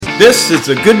This is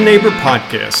the Good Neighbor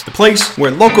Podcast, the place where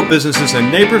local businesses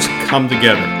and neighbors come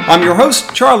together. I'm your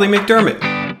host, Charlie McDermott.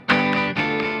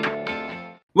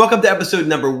 Welcome to episode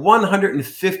number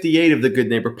 158 of the Good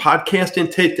Neighbor Podcast.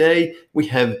 And today we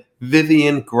have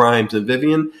Vivian Grimes. And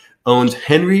Vivian owns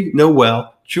Henry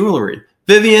Noel Jewelry.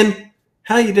 Vivian,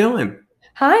 how you doing?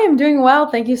 Hi, I'm doing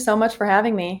well. Thank you so much for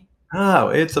having me. Oh,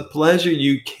 it's a pleasure.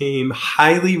 You came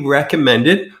highly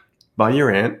recommended by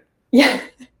your aunt. Yeah.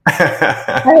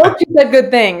 I hope you said good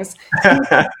things.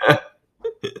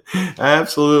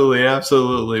 Absolutely.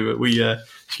 But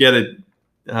she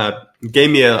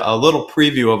gave me a little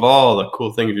preview of all the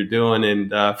cool things you're doing. And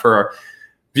for our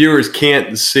viewers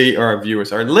can't see, or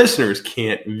our listeners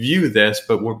can't view this,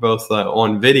 but we're both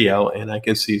on video, and I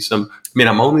can see I'm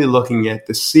only looking at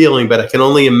the ceiling, but I can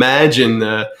only imagine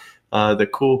the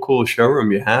cool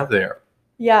showroom you have there.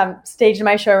 Yeah, I'm staged in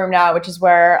my showroom now, which is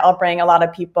where I'll bring a lot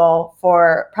of people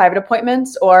for private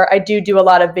appointments, or I do a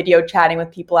lot of video chatting with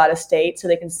people out of state so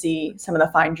they can see some of the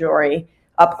fine jewelry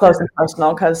up close and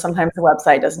personal, because sometimes the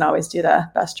website doesn't always do the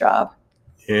best job.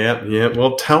 Yeah.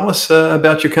 Well, tell us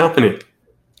about your company.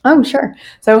 Oh, sure.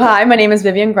 So hi, my name is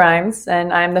Vivian Grimes,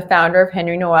 and I'm the founder of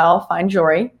Henry Noel Fine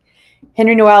Jewelry.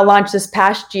 Henry Noel launched this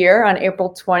past year on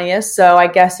April 20th, so I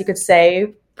guess you could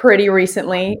say pretty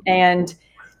recently, and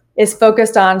is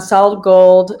focused on solid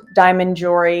gold, diamond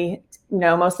jewelry,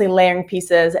 mostly layering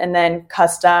pieces, and then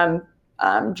custom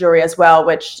jewelry as well,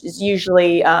 which is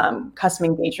usually custom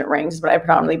engagement rings is what I've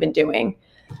predominantly been doing.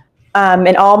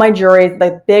 And all my jewelry,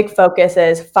 the big focus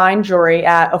is fine jewelry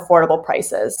at affordable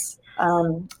prices.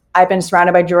 I've been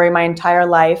surrounded by jewelry my entire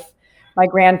life. My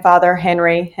grandfather,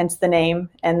 Henry, hence the name,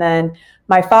 and then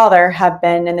my father have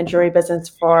been in the jewelry business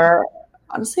for,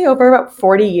 honestly, over about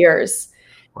 40 years.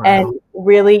 Wow. And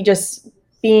really just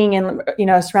being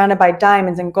surrounded by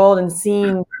diamonds and gold and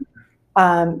seeing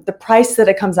the price that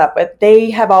it comes up with. They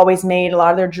have always made a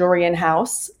lot of their jewelry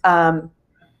in-house.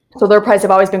 So their price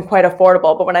have always been quite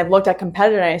affordable. But when I've looked at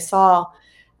competitors and I saw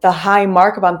the high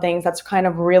markup on things, that's kind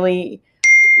of really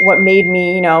what made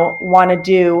me, want to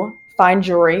do fine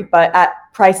jewelry, but at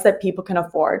price that people can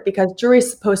afford, because jewelry is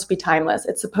supposed to be timeless.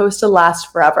 It's supposed to last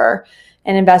forever.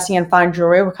 And investing in fine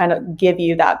jewelry will kind of give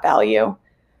you that value.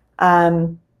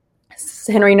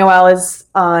 Henry Noel is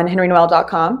on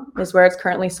henrynoel.com is where it's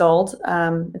currently sold.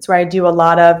 It's where I do a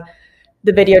lot of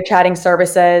the video chatting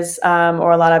services,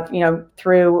 or a lot of,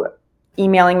 through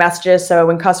emailing messages. So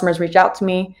when customers reach out to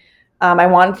me, I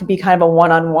want it to be kind of a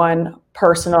one-on-one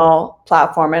personal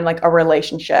platform and like a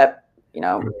relationship,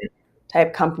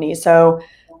 type company. So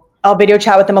I'll video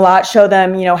chat with them a lot, show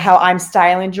them, how I'm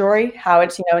styling jewelry, how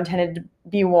it's, intended to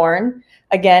be worn.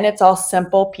 Again, it's all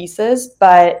simple pieces,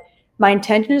 but my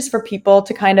intention is for people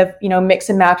to kind of, mix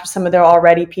and match with some of their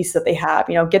already pieces that they have,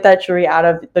 get that jewelry out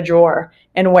of the drawer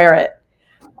and wear it.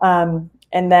 And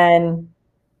then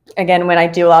again, when I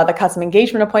do a lot of the custom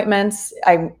engagement appointments,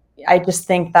 I just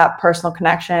think that personal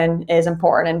connection is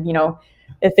important. And,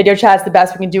 if video chat is the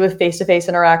best we can do with face-to-face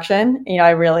interaction, I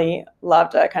really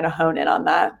love to kind of hone in on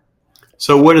that.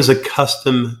 So what is a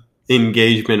custom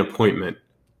engagement appointment?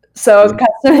 So a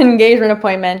custom engagement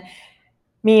appointment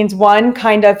means one,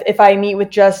 kind of, if I meet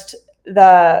with just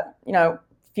the,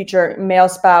 future male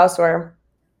spouse or,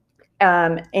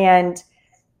 and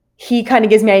he kind of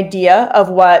gives me an idea of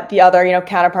what the other,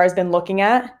 counterpart has been looking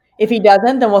at. If he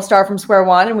doesn't, then we'll start from square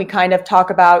one and we kind of talk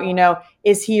about,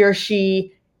 is he or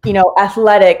she,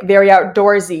 athletic, very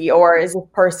outdoorsy, or is this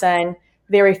person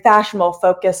very fashionable,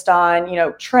 focused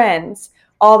on, trends?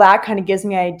 All that kind of gives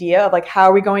me an idea of like, how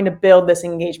are we going to build this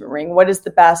engagement ring? What is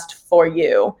the best for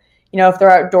you? If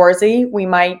they're outdoorsy, we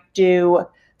might do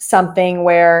something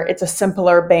where it's a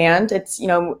simpler band. It's,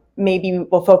 maybe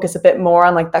we'll focus a bit more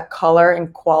on like the color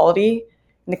and quality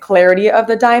and the clarity of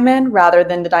the diamond rather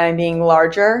than the diamond being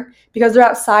larger, because they're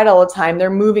outside all the time. They're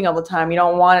moving all the time. You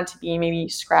don't want it to be maybe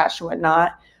scratched and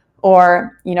whatnot.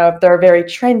 Or, if they're very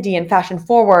trendy and fashion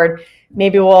forward,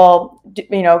 maybe we'll,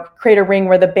 create a ring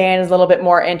where the band is a little bit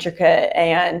more intricate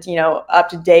and, up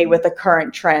to date with the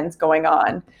current trends going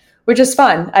on, which is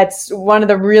fun. It's one of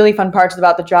the really fun parts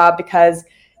about the job, because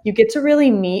you get to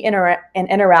really meet and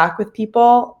interact with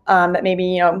people that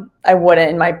maybe, I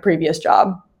wouldn't in my previous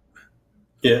job.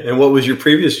 Yeah. And what was your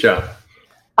previous job?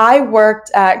 I worked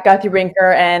at Guthrie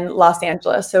Rinker in Los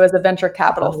Angeles. So as a venture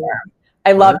capital firm.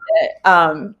 I loved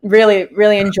it. Really,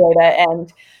 really enjoyed it.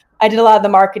 And I did a lot of the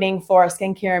marketing for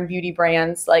skincare and beauty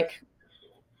brands. Like,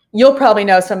 you'll probably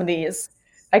know some of these.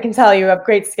 I can tell you have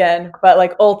great skin, but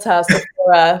like Ulta,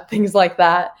 Sephora, things like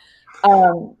that.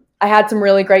 I had some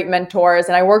really great mentors,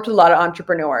 and I worked with a lot of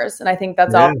entrepreneurs. And I think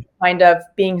that's all kind of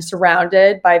being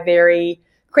surrounded by very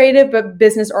creative but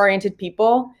business oriented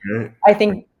people. Right. I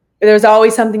think there's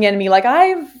always something in me like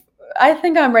I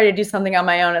think I'm ready to do something on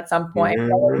my own at some point.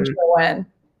 But I wasn't sure when.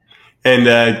 And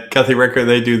Guthrie Rinker,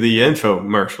 they do the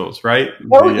infomercials, right?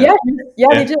 Oh,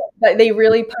 they do. They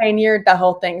really pioneered the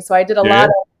whole thing. So I did a lot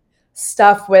of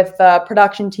stuff with the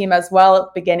production team as well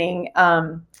at the beginning.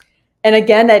 And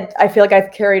again, I feel like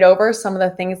I've carried over some of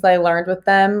the things that I learned with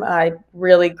them.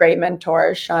 Really great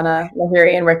mentors, Shauna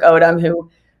Lahiri and Rick Odom, who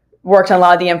worked on a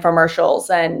lot of the infomercials.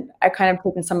 And I kind of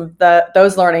taken some of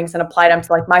those learnings and applied them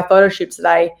to like my photo shoots that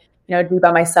I do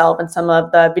by myself and some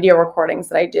of the video recordings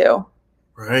that I do.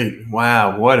 Right.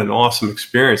 Wow. What an awesome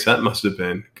experience that must have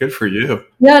been. Good for you.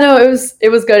 Yeah, no, it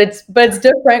was good. But it's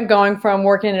different going from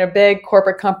working in a big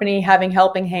corporate company, having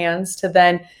helping hands, to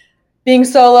then being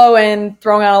solo and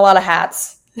throwing on a lot of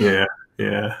hats. Yeah.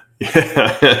 Yeah.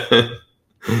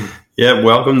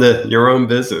 Welcome to your own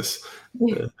business.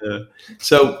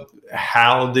 So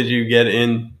how did you get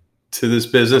into this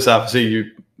business?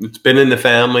 Obviously it's been in the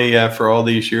family for all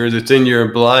these years. It's in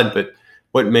your blood, but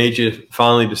what made you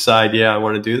finally decide, I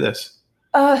want to do this?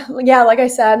 Like I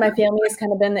said, my family has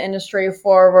kind of been in the industry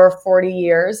for over 40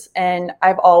 years, and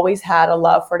I've always had a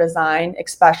love for design,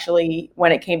 especially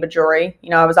when it came to jewelry.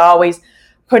 I was always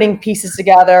putting pieces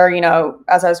together,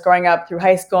 as I was growing up through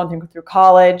high school and through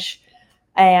college,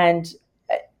 and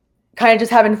kind of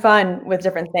just having fun with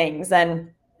different things.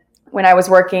 And when I was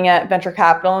working at venture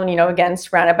capital and, again,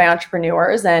 surrounded by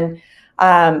entrepreneurs, and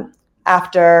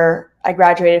after I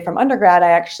graduated from undergrad, I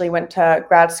actually went to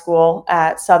grad school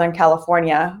at Southern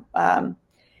California, and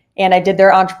I did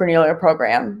their entrepreneurial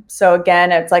program. So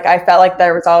again, it's like I felt like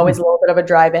there was always a little bit of a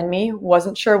drive in me.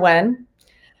 Wasn't sure when.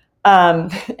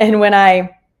 And when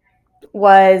I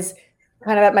was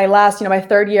kind of at my last, my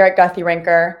third year at Guthrie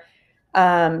Rinker,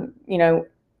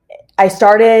 I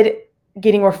started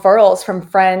getting referrals from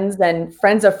friends and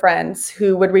friends of friends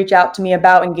who would reach out to me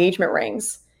about engagement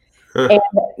rings. And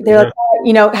they're like,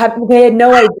 they had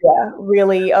no idea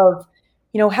really of,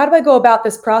 how do I go about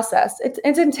this process?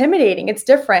 It's intimidating. It's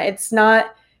different. It's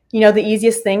not, the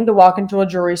easiest thing to walk into a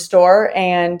jewelry store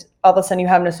and all of a sudden you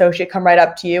have an associate come right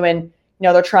up to you and,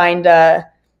 they're trying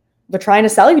to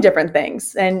sell you different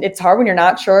things. And it's hard when you're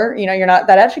not sure, you're not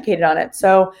that educated on it.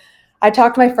 So I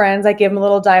talked to my friends, I give them a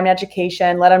little diamond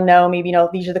education, let them know maybe,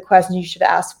 these are the questions you should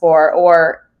ask for,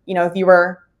 or, if you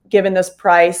were given this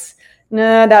price,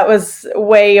 no, that was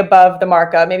way above the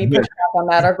markup. Maybe push back on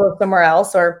that or go somewhere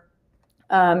else. Or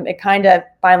it kind of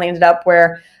finally ended up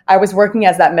where I was working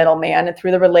as that middleman, and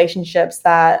through the relationships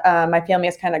that my family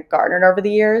has kind of garnered over the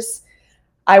years,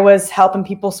 I was helping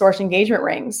people source engagement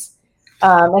rings.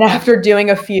 And after doing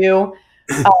a few,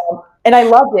 and I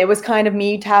loved it. It was kind of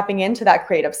me tapping into that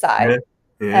creative side.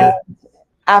 Yeah. And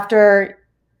after,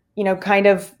 kind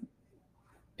of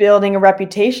building a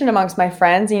reputation amongst my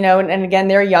friends, and again,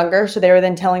 they're younger, so they were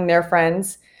then telling their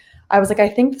friends. I was like, I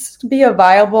think this could be a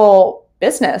viable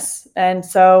business. And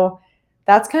so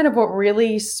that's kind of what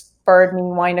really spurred me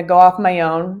wanting to go off my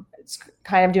own. It's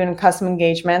kind of doing custom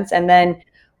engagements. And then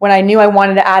when I knew I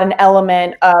wanted to add an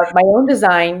element of my own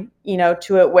design,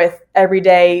 to it with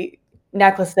everyday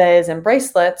necklaces and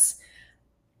bracelets,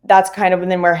 that's kind of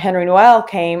then where Henry Noel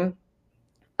came.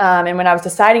 And when I was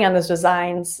deciding on those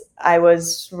designs, I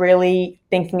was really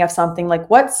thinking of something like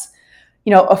what's,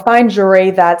 a fine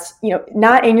jewelry that's,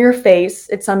 not in your face.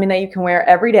 It's something that you can wear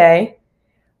every day.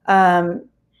 And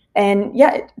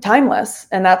timeless.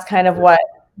 And that's kind of what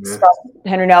struck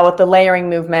Henry Noel with the layering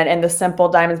movement and the simple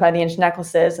diamonds by the inch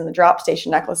necklaces and the drop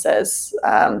station necklaces.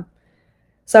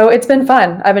 So it's been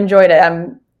fun. I've enjoyed it.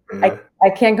 I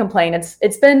can't complain.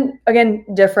 It's been, again,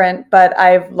 different, but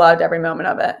I've loved every moment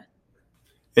of it.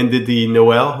 And did the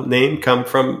Noel name come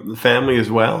from the family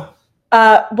as well?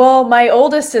 Well, my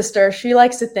oldest sister, she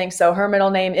likes to think so. Her middle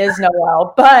name is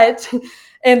Noel, but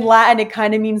in Latin, it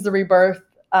kind of means the rebirth.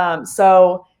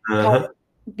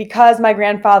 Because my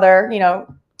grandfather,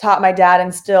 taught my dad,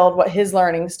 instilled what his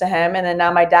learnings to him, and then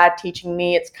now my dad teaching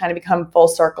me, it's kind of become full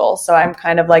circle. So I'm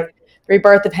kind of like the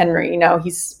rebirth of Henry.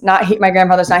 My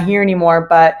grandfather's not here anymore,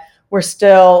 but we're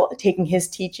still taking his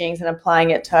teachings and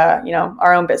applying it to,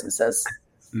 our own businesses.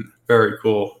 Very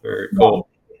cool. Very cool.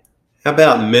 Yeah. How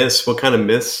about myths? What kind of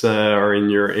myths are in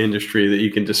your industry that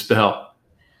you can dispel?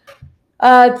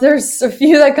 There's a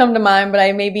few that come to mind,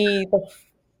 but maybe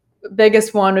the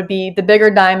biggest one would be the bigger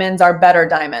diamonds are better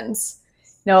diamonds.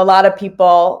 A lot of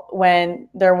people, when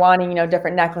they're wanting,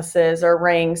 different necklaces or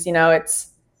rings,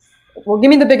 it's, well, give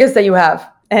me the biggest that you have.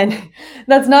 And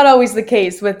that's not always the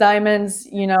case with diamonds.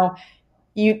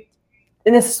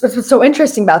 And this is what's so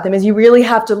interesting about them is you really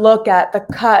have to look at the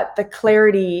cut, the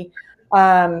clarity,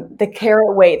 the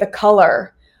carat weight, the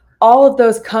color. all of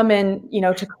those come in,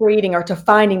 to creating or to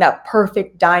finding that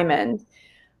perfect diamond.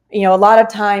 A lot of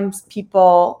times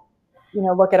people,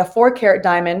 look at a 4-carat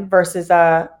diamond versus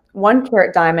a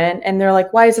 1-carat diamond, and they're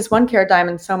like, why is this 1-carat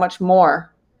diamond so much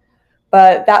more?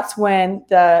 But that's when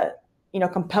the,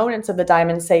 components of the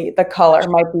diamond, say the color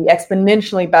might be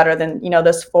exponentially better than,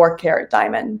 this 4-carat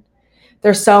diamond.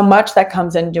 There's so much that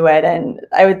comes into it. And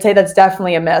I would say that's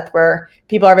definitely a myth where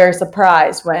people are very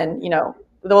surprised when,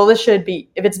 well, this should be,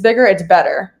 if it's bigger, it's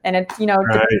better. And it's, Right.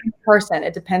 depends on the person.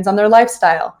 It depends on their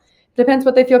lifestyle. It depends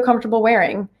what they feel comfortable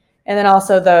wearing. And then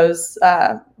also those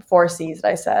 4 C's that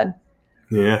I said.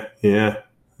 Yeah.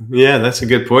 That's a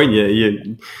good point.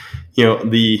 The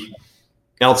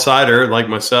outsider like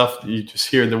myself, you just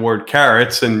hear the word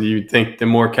carats and you think the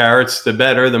more carats, the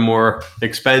better, the more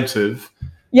expensive.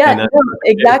 Yeah, no,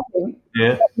 exactly.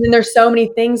 Yeah. And there's so many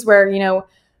things where,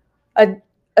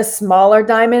 a smaller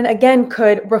diamond, again,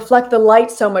 could reflect the light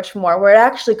so much more, where it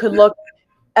actually could look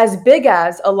as big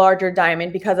as a larger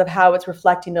diamond because of how it's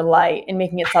reflecting the light and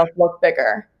making itself look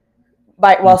bigger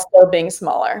while still being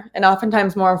smaller and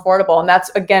oftentimes more affordable. And that's,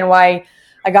 again, why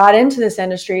I got into this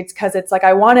industry. It's because it's like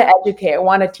I want to educate, I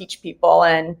want to teach people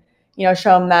and,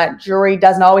 show them that jewelry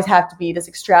doesn't always have to be this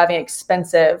extravagant,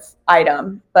 expensive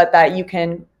item, but that you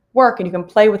can work and you can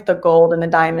play with the gold and the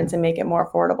diamonds and make it more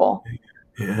affordable.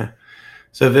 Yeah.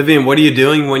 So Vivian, what are you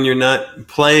doing when you're not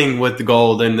playing with the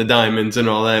gold and the diamonds and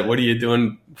all that? What are you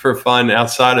doing for fun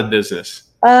outside of business?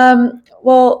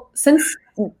 Well, since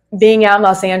being out in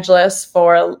Los Angeles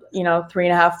for,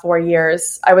 3.5, 4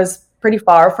 years, I was pretty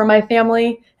far from my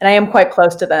family and I am quite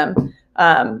close to them.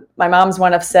 My mom's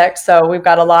one of 6, so we've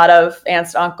got a lot of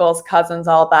aunts, uncles, cousins,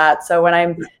 all that. So when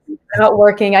I'm out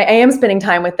working, I am spending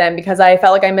time with them because I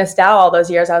felt like I missed out all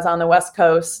those years I was on the West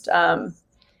Coast. And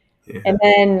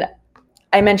then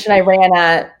I mentioned I ran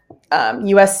at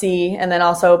USC and then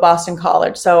also Boston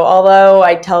College. So although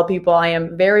I tell people I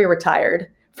am very retired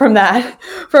from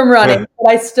running, but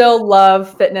I still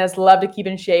love fitness, love to keep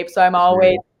in shape. So I'm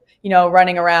always,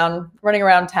 running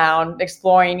around town,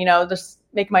 exploring, just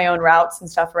make my own routes and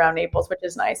stuff around Naples, which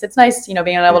is nice. It's nice, being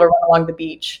able to run along the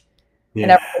beach.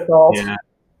 Yeah. Yeah.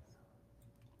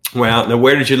 Wow. Now,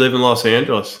 where did you live in Los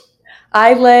Angeles?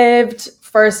 I lived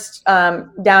first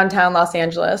downtown Los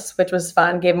Angeles, which was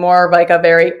fun, gave more of like a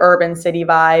very urban city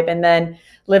vibe, and then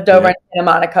lived over in Santa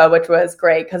Monica, which was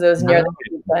great because it was near the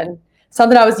beach and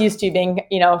something I was used to being,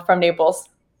 from Naples.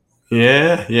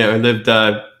 Yeah. I lived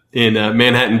in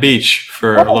Manhattan Beach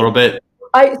for a little bit.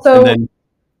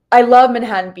 I love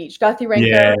Manhattan Beach. Guthrie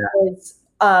Ranker is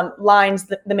lines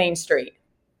the main street.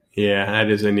 Yeah, that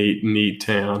is a neat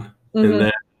town. Mm-hmm. And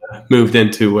then moved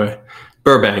into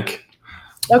Burbank.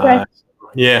 Okay.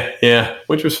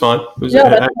 Which was fun. That's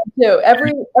fun too.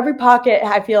 Every pocket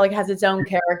I feel like has its own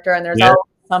character, and there's always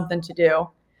something to do,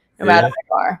 no matter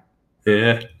where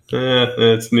you are.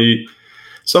 That's neat.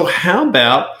 So, how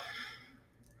about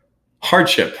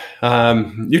hardship?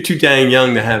 You're too dang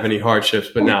young to have any hardships,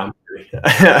 but no.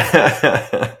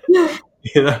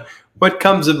 What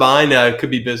comes to mind? It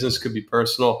could be business, could be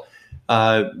personal.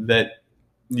 That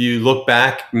you look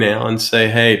back now and say,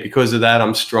 "Hey, because of that,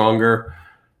 I'm stronger."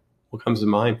 What comes to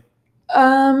mind?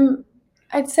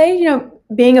 I'd say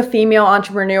being a female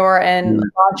entrepreneur and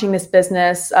launching this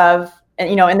business in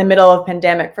the middle of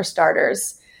pandemic for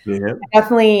starters. Yeah.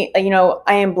 Definitely,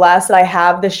 I am blessed that I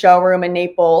have the showroom in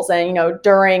Naples, and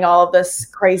during all of this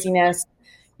craziness.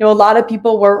 A lot of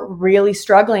people were really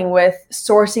struggling with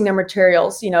sourcing their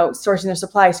materials, sourcing their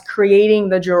supplies, creating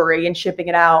the jewelry and shipping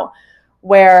it out,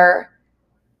 where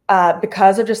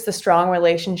because of just the strong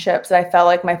relationships that I felt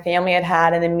like my family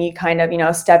had, and then me kind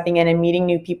of, stepping in and meeting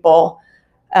new people,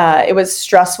 it was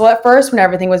stressful at first when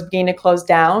everything was beginning to close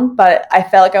down, but I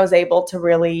felt like I was able to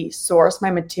really source my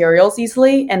materials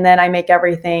easily. And then I make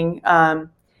everything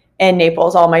in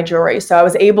Naples, all my jewelry. So I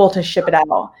was able to ship it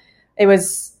out. It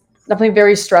was definitely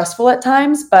very stressful at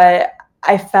times, but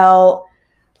I felt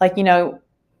like,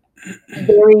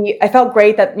 I felt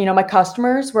great that, my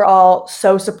customers were all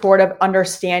so supportive,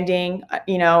 understanding,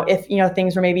 if,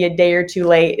 things were maybe a day or two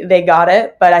late, they got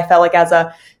it. But I felt like as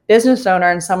a business owner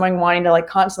and someone wanting to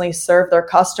constantly serve their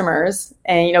customers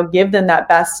and, give them that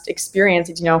best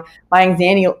experience, my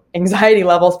anxiety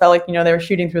levels felt like, they were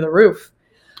shooting through the roof.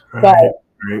 Right.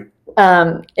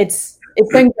 But it's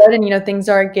been good, and, things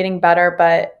are getting better,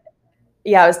 but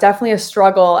yeah, it was definitely a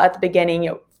struggle at the beginning,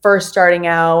 first starting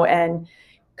out and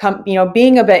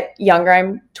being a bit younger.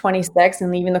 I'm 26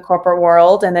 and leaving the corporate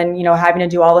world, and then, having to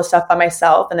do all this stuff by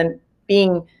myself, and then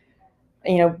being,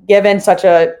 given such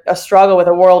a struggle with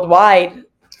a worldwide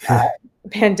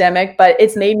pandemic, but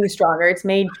it's made me stronger. It's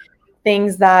made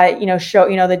things that,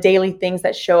 show, the daily things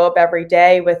that show up every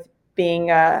day with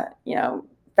being a,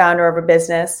 founder of a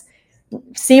business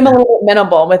seem a little bit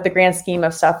minimal with the grand scheme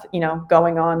of stuff,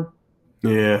 going on.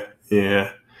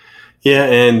 Yeah.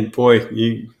 And boy,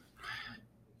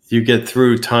 you get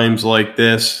through times like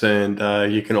this, and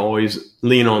you can always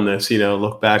lean on this,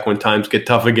 look back when times get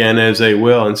tough again, as they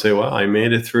will, and say, well, I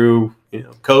made it through,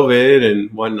 COVID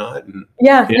and whatnot. And,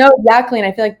 no, exactly. And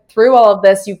I feel like through all of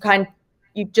this, you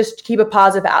just keep a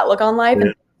positive outlook on life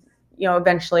and,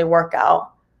 eventually work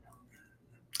out.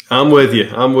 I'm with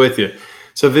you.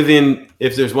 So Vivian,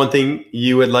 if there's one thing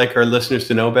you would like our listeners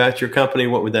to know about your company,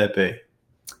 what would that be?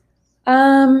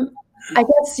 I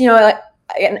guess,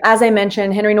 as I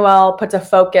mentioned, Henry Noel puts a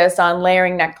focus on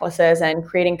layering necklaces and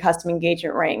creating custom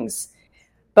engagement rings.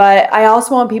 But I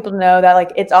also want people to know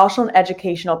that it's also an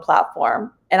educational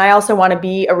platform. And I also want to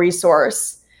be a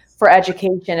resource for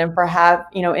education and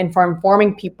for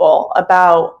informing people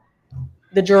about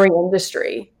the jewelry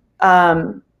industry.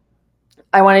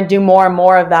 I want to do more and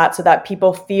more of that so that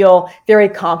people feel very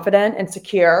confident and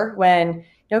secure when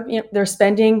they're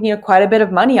spending quite a bit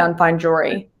of money on fine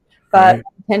jewelry. But the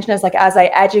intention is as I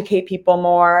educate people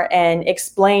more and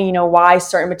explain why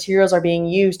certain materials are being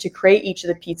used to create each of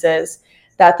the pieces,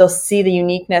 that they'll see the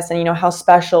uniqueness and how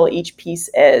special each piece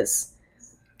is.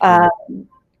 And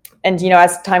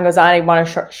as time goes on, I want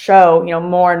to show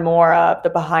more and more of the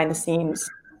behind the scenes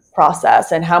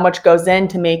process and how much goes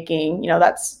into making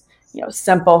that's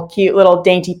simple, cute little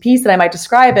dainty piece that I might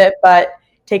describe it, but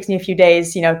takes me a few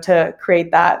days to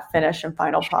create that finished and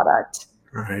final product.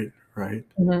 Right.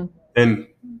 Mm-hmm. And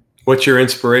what's your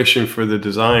inspiration for the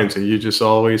designs? Are you just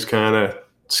always kind of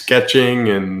sketching?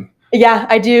 And yeah,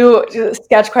 I do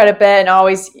sketch quite a bit and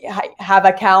always have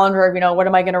a calendar of what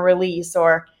am I going to release.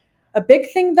 Or a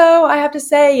big thing though, I have to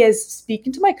say, is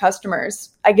speaking to my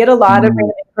customers. I get a lot of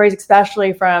inquiries,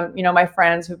 especially from my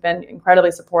friends who've been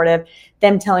incredibly supportive,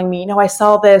 them telling me, I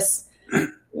saw this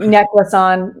necklace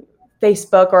on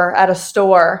Facebook or at a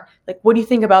store. What do you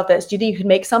think about this? Do you think you could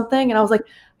make something? And I was like,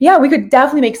 yeah, we could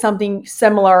definitely make something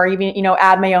similar, or even,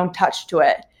 add my own touch to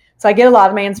it. So I get a lot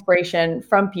of my inspiration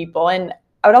from people. And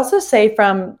I would also say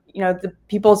from, the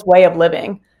people's way of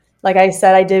living. Like I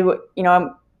said, I do a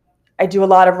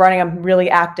lot of running. I'm really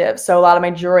active. So a lot of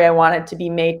my jewelry, I want it to be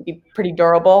made to be pretty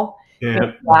durable.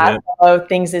 Although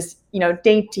things is,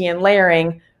 dainty and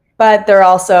layering, but they're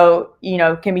also,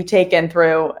 can be taken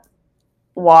through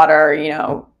water,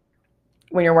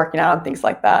 when you're working out and things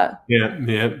like that.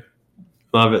 Yeah.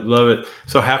 Love it.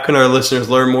 So how can our listeners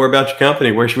learn more about your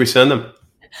company? Where should we send them?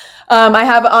 I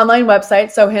have an online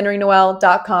website, so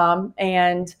henrynoel.com,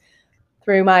 and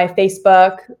through my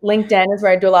Facebook, LinkedIn is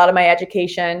where I do a lot of my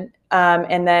education,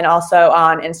 and then also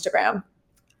on Instagram.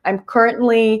 I'm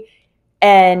currently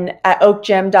at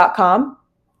oakgem.com,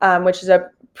 which is a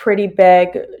pretty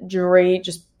big jewelry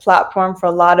just platform for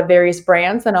a lot of various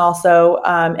brands, and also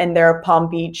in their Palm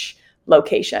Beach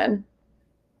location.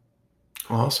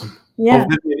 Awesome. Yeah.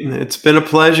 Well, it's been a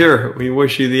pleasure. We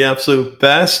wish you the absolute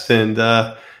best, and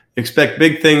expect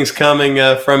big things coming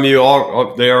from you.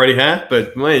 They already have,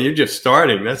 but man, you're just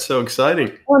starting. That's so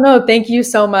exciting. Oh, no, thank you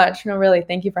so much. No, really,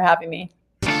 thank you for having me.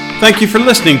 Thank you for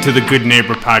listening to the Good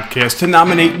Neighbor Podcast. To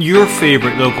nominate your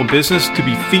favorite local business to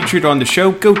be featured on the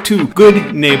show, go to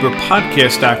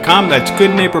goodneighborpodcast.com. That's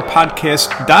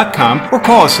goodneighborpodcast.com, or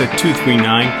call us at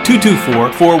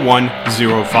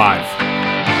 239-224-4105.